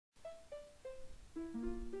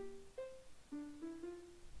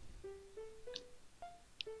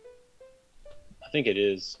I think it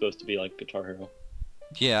is supposed to be like Guitar Hero.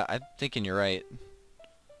 Yeah, I'm thinking you're right.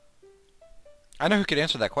 I know who could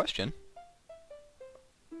answer that question.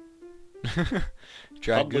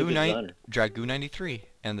 Probably the designer. Dragoo 93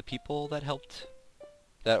 and the people that helped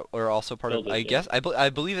that were also part Build of. it, I guess I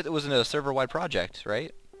believe it was in a server-wide project,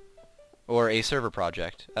 right? Or a server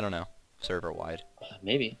project. I don't know. Server-wide.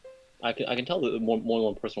 Maybe. I can tell that more than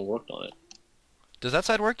one person worked on it. Does that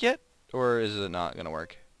side work yet, or is it not gonna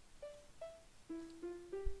work?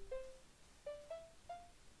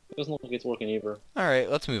 It doesn't look like it's working either. All right,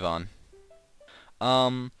 let's move on.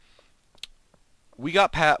 We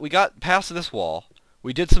got past this wall.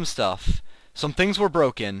 We did some stuff. Some things were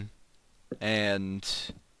broken, and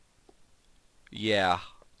yeah,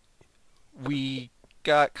 we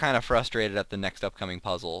got kind of frustrated at the next upcoming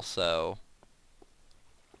puzzle. So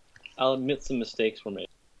I'll admit some mistakes were made.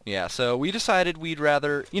 yeah, so we decided we'd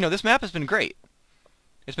rather. You know, this map has been great.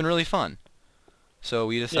 It's been really fun. So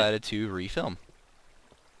we decided to refilm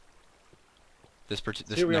this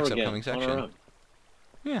next upcoming section.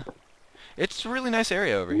 Yeah. It's a really nice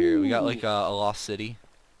area over here. We got like a lost city.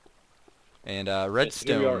 And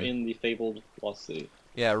Redstone. Here we are in the fabled lost city.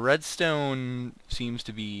 Yeah, Redstone seems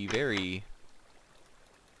to be very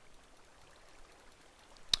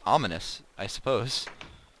ominous, I suppose.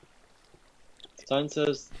 The sign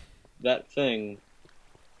says that thing.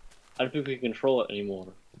 I don't think we can control it anymore.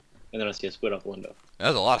 And then I see a squid out the window. That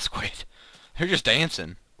was a lot of squid. They're just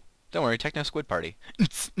dancing. Don't worry, Techno Squid Party.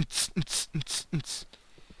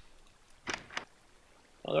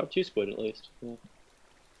 Oh, there are 2 squid at least. Yeah.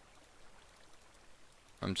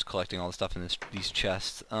 I'm just collecting all the stuff in these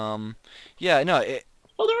chests. Yeah, no.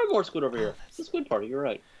 Oh, there are more squid over here. It's a squid party. You're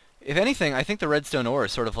right. If anything, I think the redstone ore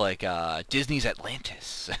is sort of like Disney's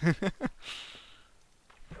Atlantis.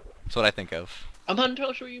 That's what I think of. I'm not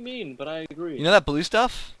entirely sure what you mean, but I agree. You know that blue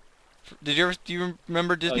stuff? Do you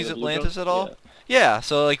remember Disney's Atlantis at all? Yeah.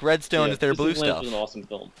 So like Redstone is their blue stuff. Atlantis was an awesome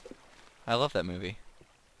film. I love that movie.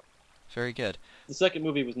 It's very good. The second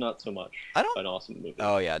movie was not so much an awesome movie.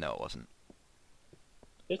 Oh yeah, no, it wasn't.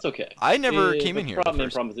 It's okay. I never came in here. The main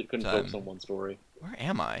problem is it couldn't focus on one story. Where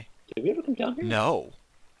am I? Did we ever come down here? No.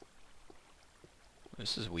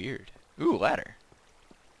 This is weird. Ooh, ladder.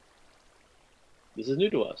 This is new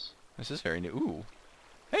to us. This is very new. Ooh.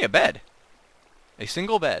 Hey, a bed. A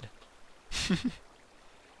single bed.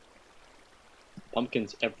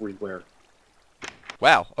 Pumpkins everywhere.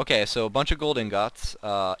 Wow. Okay, so a bunch of gold ingots.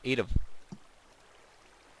 8 of...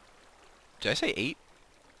 Did I say 8?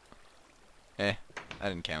 I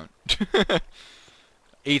didn't count.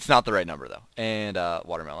 8's not the right number, though. And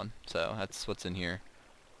watermelon. So that's what's in here.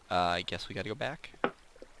 I guess we gotta go back.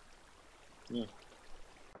 Yeah.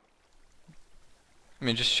 I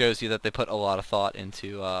mean, it just shows you that they put a lot of thought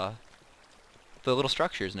into the little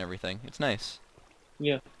structures and everything. It's nice.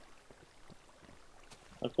 Yeah.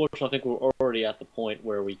 Unfortunately, I think we're already at the point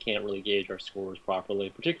where we can't really gauge our scores properly,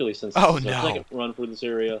 particularly since this is our second run through this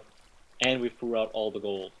area, and we threw out all the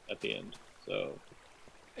gold at the end. So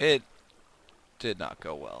it did not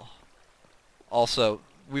go well. Also,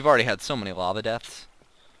 we've already had so many lava deaths.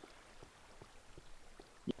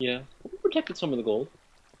 Yeah, we protected some of the gold.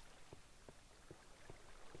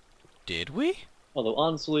 Did we? Although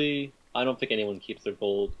honestly, I don't think anyone keeps their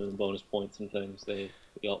gold and bonus points and things. We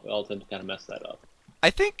all tend to kind of mess that up. I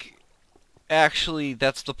think, actually,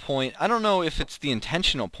 that's the point. I don't know if it's the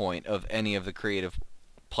intentional point of any of the creative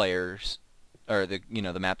players, or the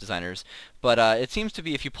map designers, but it seems to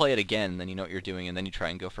be if you play it again, then you know what you're doing, and then you try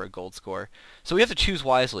and go for a gold score. So we have to choose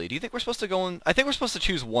wisely. Do you think we're supposed to go in? I think we're supposed to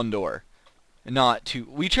choose one door, not two.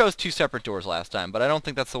 We chose 2 separate doors last time, but I don't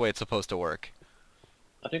think that's the way it's supposed to work.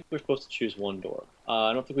 I think we're supposed to choose one door.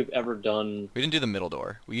 I don't think we've ever done... We didn't do the middle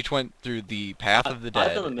door. We each went through the path of the dead.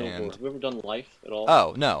 I've done the middle door. Have we ever done life at all?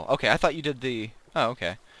 Oh, no. Okay, I thought you did the... Oh,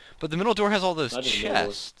 okay. But the middle door has all those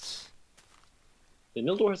chests. The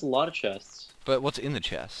middle door has a lot of chests. But what's in the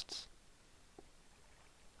chests?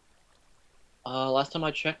 Last time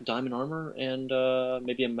I checked, diamond armor and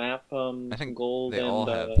maybe a map, I think gold, they and all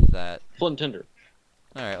have that. flint and tinder.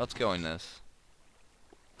 Alright, let's go in this.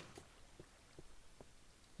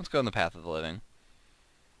 Let's go in the path of the living.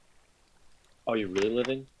 Are you really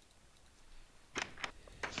living?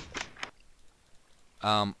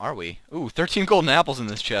 Are we? Ooh, 13 golden apples in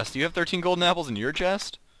this chest. Do you have 13 golden apples in your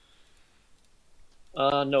chest?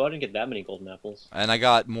 No, I didn't get that many golden apples. And I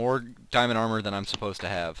got more diamond armor than I'm supposed to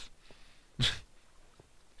have.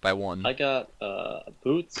 By 1. I got,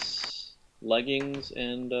 boots, leggings,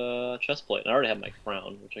 and, chest plate. And I already have my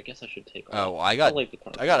crown, which I guess I should take off. Oh, I got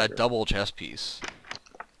a double chest piece.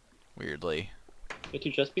 weirdly. Get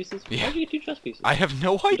 2 chest pieces? Yeah. How'd you get 2 chest pieces? I have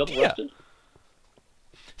no You double idea. rested?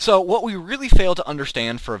 So what we really failed to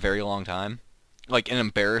understand for a very long time, like an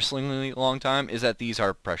embarrassingly long time, is that these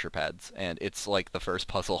are pressure pads, and it's like the first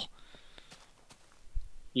puzzle.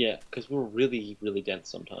 Yeah, because we're really, really dense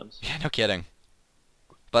sometimes. Yeah, no kidding.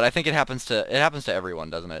 But I think it happens to everyone,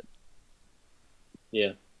 doesn't it?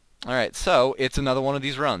 Yeah. All right, so it's another one of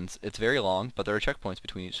these runs. It's very long, but there are checkpoints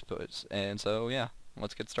between each pose, and so yeah,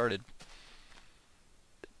 let's get started.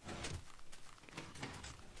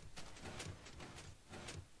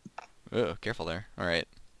 Ugh, careful there. All right.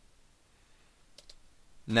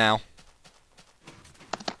 Now.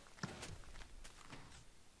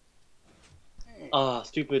 Ah,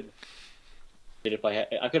 stupid. If I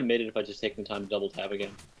could have made it if I just taken the time to double tap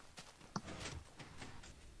again.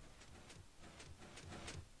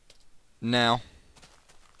 Now.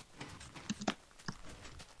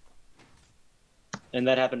 And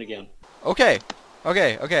that happened again. Okay.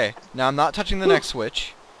 Okay, okay. Now I'm not touching the next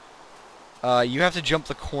switch. You have to jump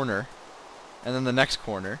the corner, and then the next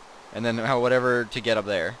corner, and then whatever to get up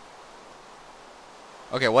there.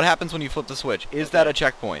 Okay, what happens when you flip the switch? Is that a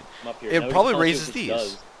checkpoint? It probably raises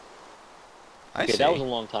these. I see. Okay, that was a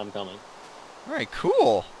long time coming. Alright,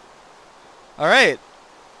 cool. Alright.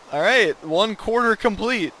 Alright, 1/4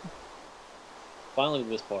 complete. Finally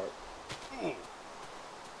this part.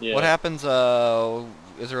 Yeah. What happens,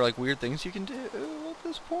 is there like weird things you can do at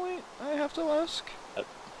this point? I have to ask.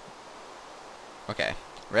 Okay,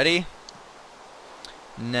 ready?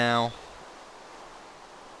 Now.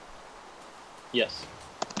 Yes.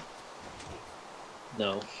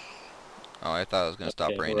 No. Oh, I thought it was going to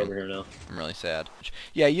stop raining. We're over here now. I'm really sad.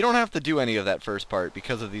 Yeah, you don't have to do any of that first part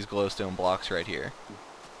because of these glowstone blocks right here.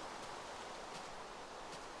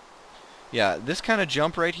 Yeah, this kind of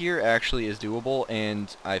jump right here actually is doable,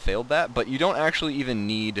 and I failed that, but you don't actually even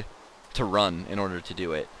need to run in order to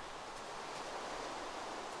do it.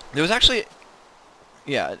 There was actually...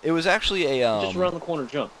 Yeah, it was actually a... Just around the corner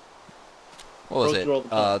jump. What was it?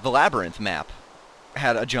 The Labyrinth map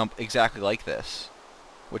had a jump exactly like this,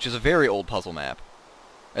 which is a very old puzzle map,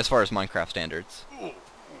 as far as Minecraft standards.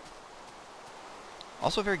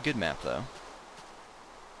 Also a very good map, though.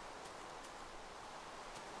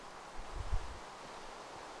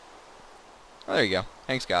 Oh, there you go.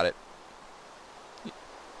 Hank's got it.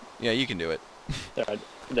 Yeah, you can do it. There,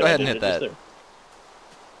 Go ahead and hit that. There.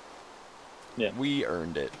 Yeah. We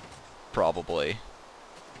earned it. Probably.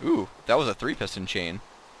 Ooh, that was a 3-piston chain.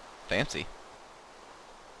 Fancy.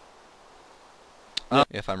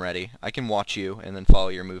 If I'm ready, I can watch you and then follow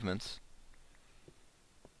your movements.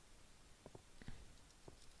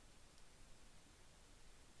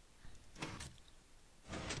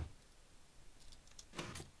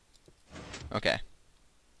 Okay.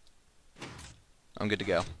 I'm good to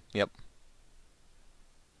go. Yep.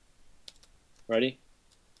 Ready?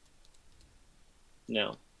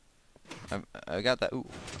 Now. I got that. Ooh,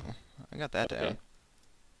 I got that down.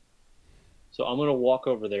 So I'm gonna walk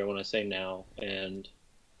over there when I say now, and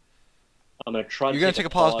I'm gonna try. You're gonna take a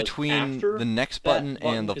pause between the next button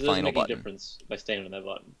and the final button. It doesn't make any difference by staying on that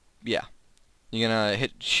button. Yeah. You're gonna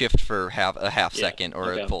hit shift for a half second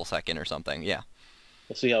or a full second or something. Yeah.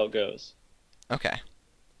 We'll see how it goes. Okay.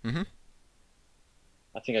 Mhm.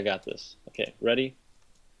 I think I got this. Okay, ready?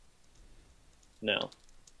 Now.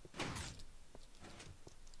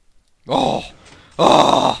 Oh!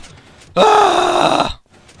 Oh! Ah!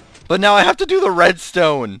 But now I have to do the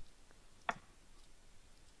redstone!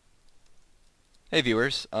 Hey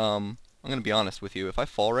viewers, I'm gonna be honest with you. If I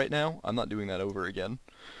fall right now, I'm not doing that over again.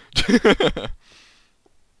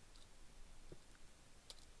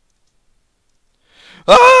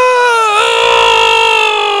 Ah!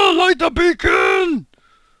 Light the beacon!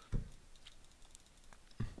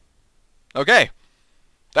 Okay.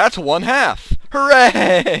 That's 1/2.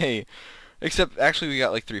 Hooray! Except, actually, we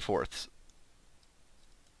got like 3/4.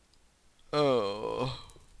 Oh.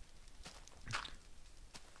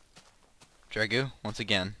 Dragu, once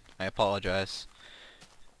again, I apologize.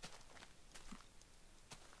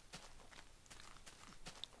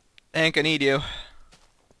 Hank, I need you.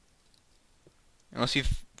 Unless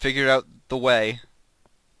you've figured out the way.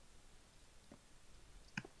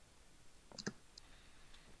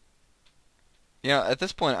 Yeah, at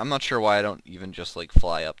this point, I'm not sure why I don't even just, like,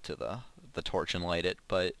 fly up to the torch and light it,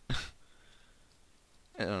 but...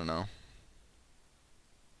 I don't know.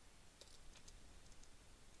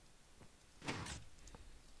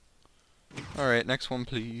 Alright, next one,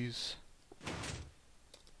 please.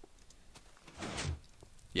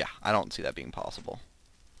 Yeah, I don't see that being possible.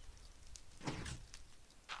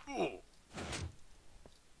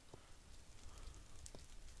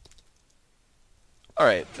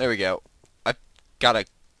 Alright, there we go. I got a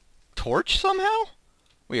torch somehow?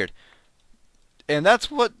 Weird. And that's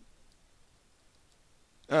what...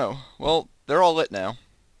 Oh, well, they're all lit now.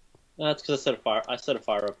 That's because I set a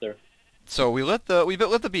fire up there. So we lit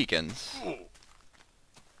the beacons.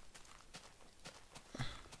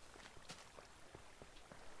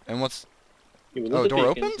 And what's... Oh,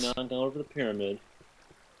 door beacons, opens? now go over the pyramid.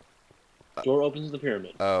 Door opens the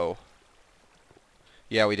pyramid. Oh.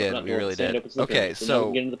 Yeah, we did. We really did. Okay, so now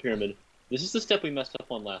we get into the pyramid. This is the step we messed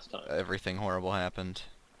up on last time. Everything horrible happened.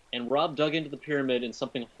 And Rob dug into the pyramid and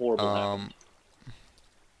something horrible happened.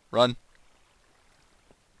 Run.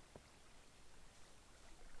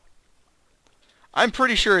 I'm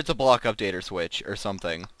pretty sure it's a block updater switch or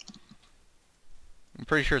something. I'm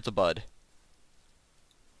pretty sure it's a bud.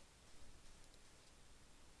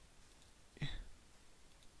 So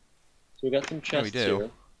we got some chests here.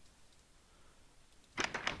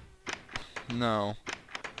 No.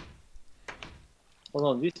 Hold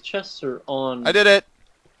on, these chests are on... I did it!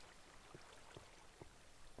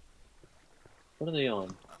 What are they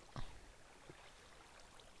on?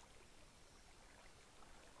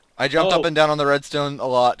 I jumped up and down on the redstone a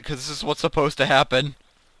lot, because this is what's supposed to happen.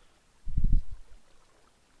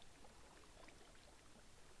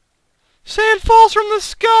 Sand falls from the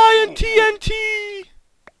sky and TNT!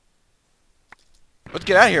 Let's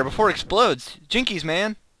get out of here before it explodes. Jinkies,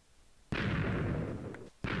 man.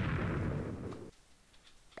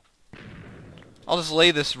 I'll just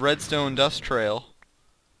lay this redstone dust trail.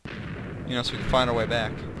 You know, so we can find our way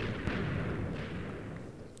back.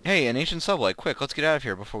 Hey, an ancient subway. Quick, let's get out of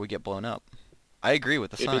here before we get blown up. I agree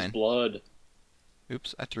with the sign. It is blood.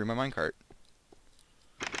 Oops, I threw my minecart.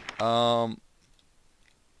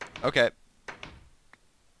 Okay.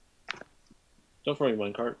 Don't throw your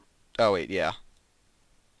minecart. Oh, wait, yeah.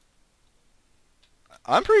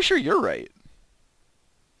 I'm pretty sure you're right.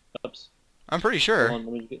 Oops. I'm pretty sure. Hold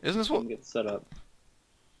on, Isn't this what... Let me get set up.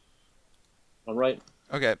 I'm right.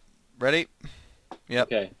 Okay. Ready? Yep.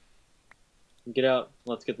 Okay. Get out.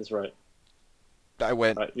 Let's get this right. I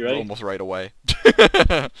went you ready? almost right away.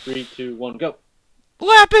 3, 2, 1, go.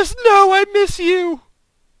 Lapis, no, I miss you!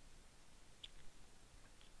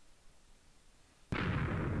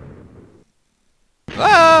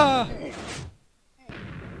 Ah!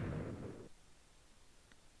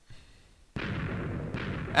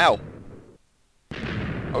 Ow.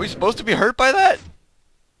 Are we supposed to be hurt by that?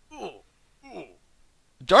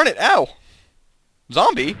 Darn it, ow!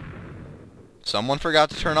 Zombie? Someone forgot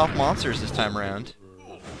to turn off monsters this time around.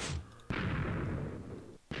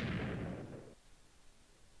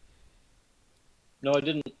 No, I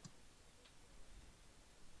didn't.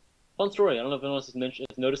 Fun story. I don't know if anyone else has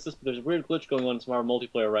noticed this, but there's a weird glitch going on in Smart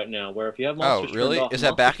multiplayer right now, where if you have monsters really? turned off, Is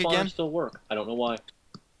that back again? Still work. I don't know why.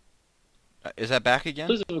 Is that back again?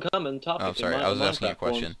 Please comment and topic. Oh, sorry. I was asking you a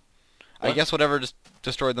question. I guess whatever just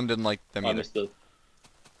destroyed them didn't like them either.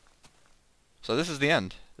 So this is the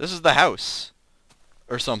end. This is the house.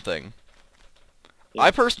 Or something. Yeah.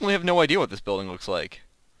 I personally have no idea what this building looks like.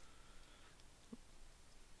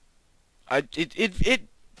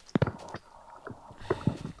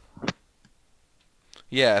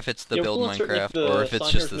 Yeah, if it's the build Minecraft, or if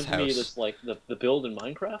it's just this house. This, like the build in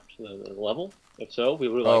Minecraft, the level. If so, we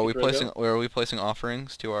would. Oh, are we placing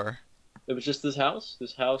offerings to our? It was just this house.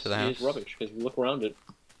 This house is rubbish because we look around it.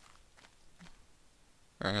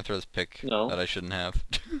 I'm gonna throw this pick that I shouldn't have.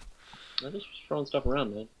 I'm just throwing stuff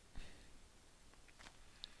around, man.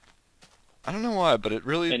 I don't know why, but it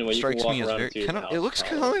really strikes me as very kind of. It looks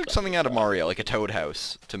kind of like something out of Mario, like a Toad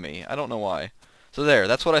house to me. I don't know why. So there,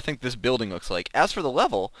 that's what I think this building looks like. As for the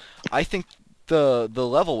level, I think the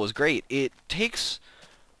level was great. It takes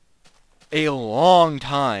a long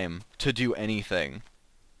time to do anything.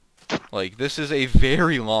 Like, this is a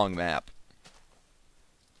very long map.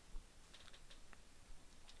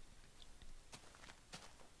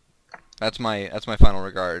 That's my final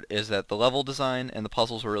regard, is that the level design and the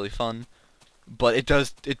puzzles were really fun, but it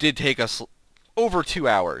did take us over 2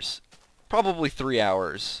 hours, probably 3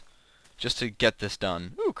 hours, just to get this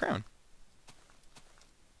done. Ooh, crown.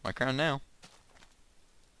 My crown now.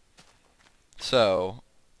 So,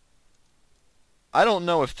 I don't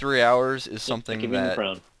know if 3 hours is something give me the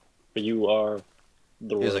crown. But you are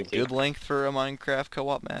the royalty. Is a good length for a Minecraft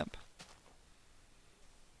co-op map.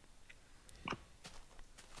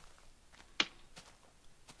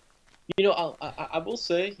 You know, I will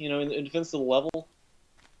say, you know, in defense of the level,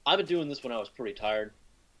 I've been doing this when I was pretty tired,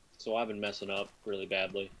 so I've been messing up really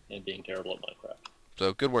badly and being terrible at Minecraft.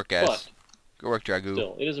 So, good work, guys. But, good work, Dragoo.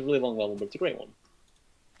 Still, it is a really long level, but it's a great one.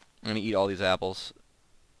 I'm gonna eat all these apples.